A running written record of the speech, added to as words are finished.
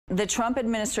The Trump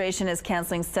administration is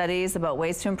canceling studies about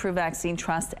ways to improve vaccine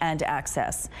trust and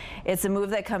access. It's a move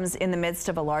that comes in the midst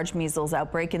of a large measles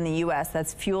outbreak in the U.S.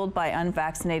 that's fueled by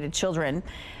unvaccinated children.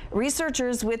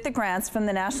 Researchers with the grants from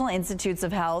the National Institutes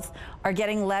of Health are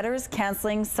getting letters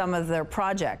canceling some of their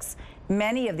projects.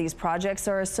 Many of these projects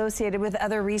are associated with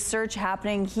other research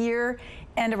happening here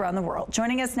and around the world.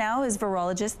 Joining us now is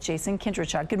virologist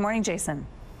Kindrachuk. Good morning, Jason.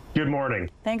 Good morning.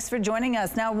 Thanks for joining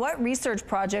us. Now, what research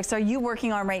projects are you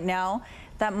working on right now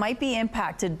that might be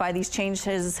impacted by these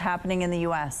changes happening in the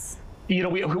U.S.? You know,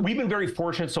 we've been very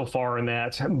fortunate so far in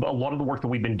that a lot of the work that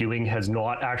we've been doing has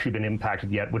not actually been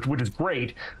impacted yet, which is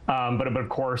great. But of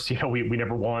course, you know, we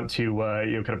never want to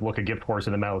kind of look a gift horse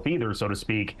in the mouth either, so to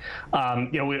speak. You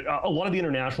know, a lot of the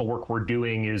international work we're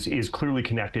doing is clearly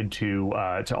connected to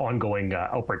ongoing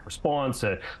outbreak response,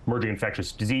 emerging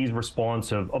infectious disease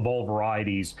response of all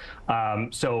varieties.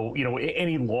 So you know,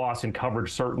 any loss in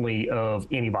coverage certainly of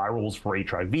antivirals for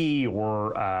HIV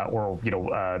or you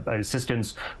know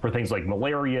assistance for things like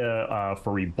malaria,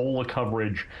 for Ebola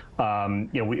coverage,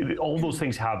 you know, all those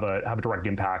things have a direct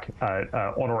impact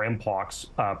on our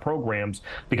MPOX programs,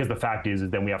 because the fact is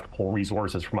then we have to pull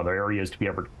resources from other areas to be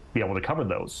able to cover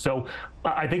those. So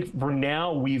I think for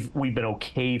now we've been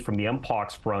okay from the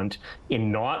MPOX front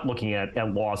in not looking at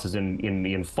losses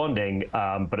in funding,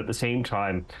 but at the same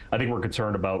time I think we're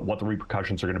concerned about what the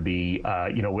repercussions are going to be,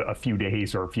 you know, a few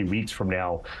days or a few weeks from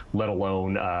now, let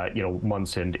alone you know,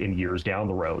 months and years down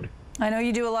the road. I know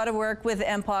you do a lot of work with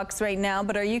MPOX right now,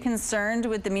 but are you concerned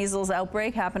with the measles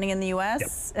outbreak happening in the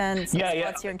U.S. and some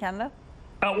spots here in Canada?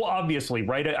 Well, obviously,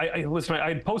 right? Listen,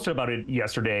 I posted about it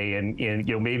yesterday, and you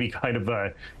know, maybe kind of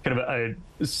a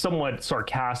somewhat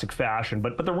sarcastic fashion,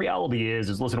 but the reality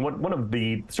is listen, one of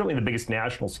the certainly the biggest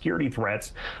national security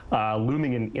threats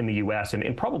looming in the U.S.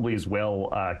 and probably as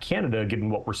well Canada,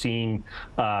 given what we're seeing,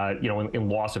 you know, in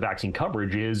loss of vaccine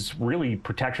coverage, is really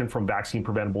protection from vaccine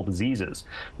preventable diseases.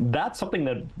 That's something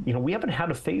that, you know, we haven't had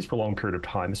to face for a long period of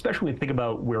time, especially when you think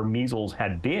about where measles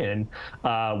had been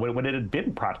when it had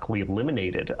been practically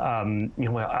eliminated. You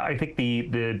know, I think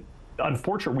the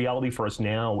unfortunate reality for us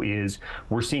now is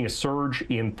we're seeing a surge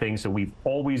in things that we've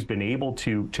always been able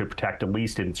to protect, at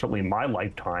least certainly in my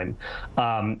lifetime.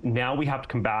 Now we have to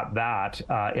combat that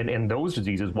and those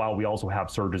diseases, while we also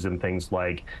have surges in things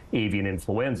like avian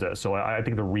influenza. So I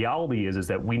think the reality is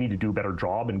that we need to do a better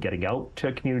job in getting out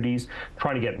to communities,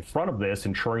 trying to get in front of this,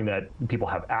 ensuring that people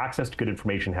have access to good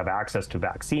information, have access to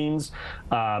vaccines,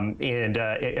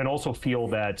 and also feel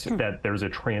that there's a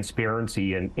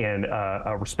transparency and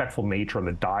a respectful nature in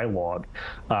the dialogue.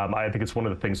 I think it's one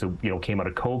of the things that, you know, came out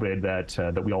of COVID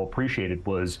that we all appreciated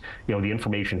was, you know, the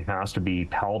information has to be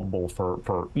palatable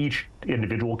for each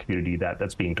individual community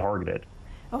that's being targeted.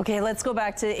 Okay, let's go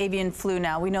back to avian flu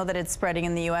now. We know that it's spreading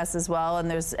in the U.S. as well, and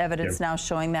there's evidence now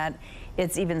showing that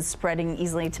it's even spreading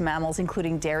easily to mammals,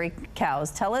 including dairy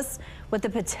cows. Tell us what the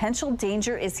potential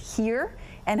danger is here,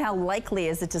 and how likely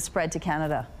is it to spread to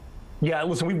Canada? Yeah,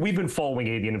 listen, we've been following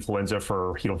avian influenza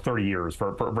for, you know, 30 years,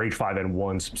 for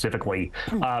H5N1 specifically.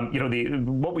 You know,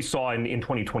 what we saw in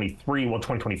 2023, well,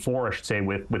 2024, I should say,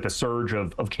 with the surge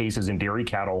of cases in dairy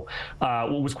cattle,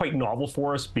 was quite novel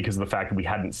for us because of the fact that we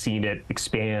hadn't seen it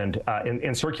expand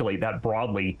and circulate that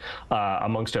broadly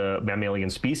amongst a mammalian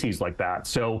species like that.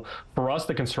 So for us,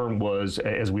 the concern was,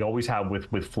 as we always have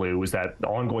with flu, is that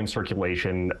ongoing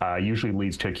circulation usually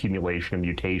leads to accumulation of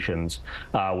mutations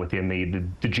within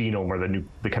the genome, or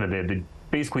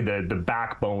basically the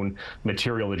backbone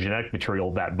material, the genetic material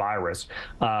of that virus.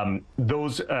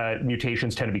 Those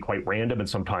mutations tend to be quite random, and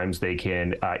sometimes they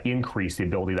can increase the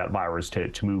ability of that virus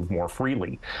to move more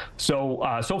freely. So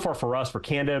far for us, for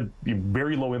Canada,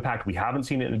 very low impact. We haven't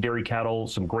seen it in dairy cattle.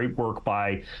 Some great work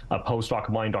by a postdoc of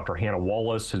mine, Dr. Hannah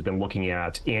Wallace, has been looking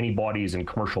at antibodies in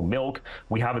commercial milk.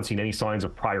 We haven't seen any signs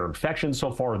of prior infection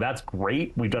so far. That's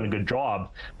great. We've done a good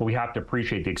job, but we have to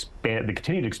appreciate the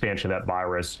continued expansion of that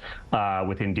virus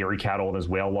within dairy cattle, and as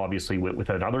well, obviously, with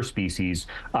another species,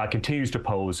 continues to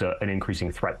pose an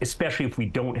increasing threat, especially if we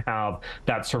don't have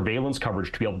that surveillance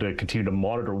coverage to be able to continue to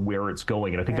monitor where it's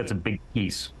going. And I think that's a big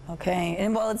piece. Okay.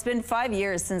 And well, it's been 5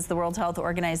 years since the World Health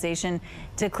Organization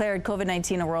declared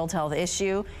COVID-19 a world health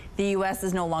issue. The U.S.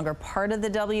 is no longer part of the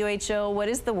WHO. What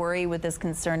is the worry with this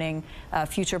concerning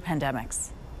future pandemics?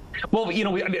 Well, I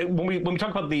mean, when we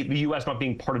talk about the U.S. not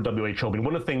being part of WHO, I mean,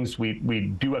 one of the things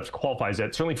we do have to qualify is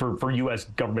that certainly for U.S.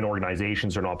 government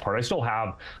organizations are not part. I still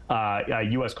have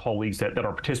U.S. colleagues that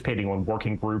are participating on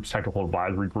working groups, technical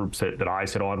advisory groups that I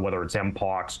sit on, whether it's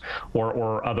Mpox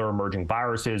or other emerging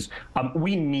viruses.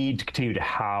 We need to continue to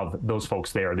have those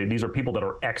folks there. These are people that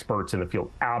are experts in the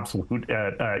field, absolute,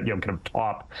 kind of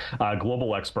top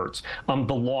global experts.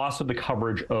 The loss of the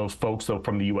coverage of folks, though,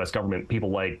 from the U.S. government, people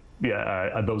like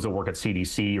those that work at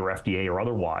CDC or FDA or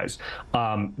otherwise,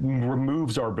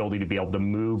 removes our ability to be able to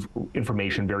move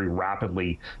information very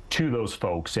rapidly to those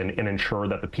folks and ensure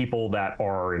that the people that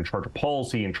are in charge of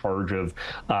policy, in charge of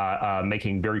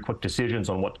making very quick decisions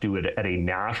on what to do at a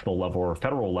national level or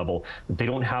federal level, they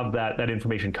don't have that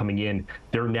information coming in.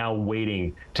 They're now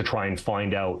waiting to try and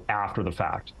find out after the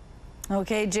fact.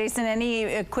 Okay,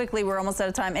 Jason, quickly, we're almost out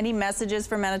of time. Any messages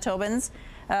for Manitobans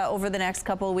over the next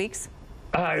couple of weeks?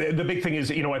 The big thing is,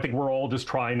 I think we're all just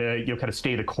trying to, kind of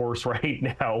stay the course right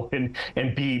now and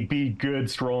be good,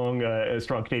 strong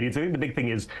Canadians. I think the big thing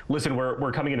is, listen,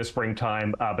 we're coming into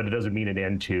springtime, but it doesn't mean an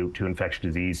end to infectious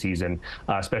disease season,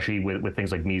 especially with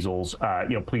things like measles.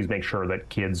 Please make sure that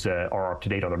kids are up to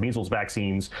date on their measles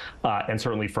vaccines, and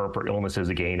certainly for illnesses,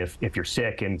 again, if you're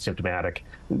sick and symptomatic,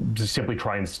 just simply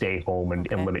try and stay home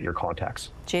and limit your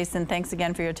contacts. Jason, thanks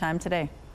again for your time today.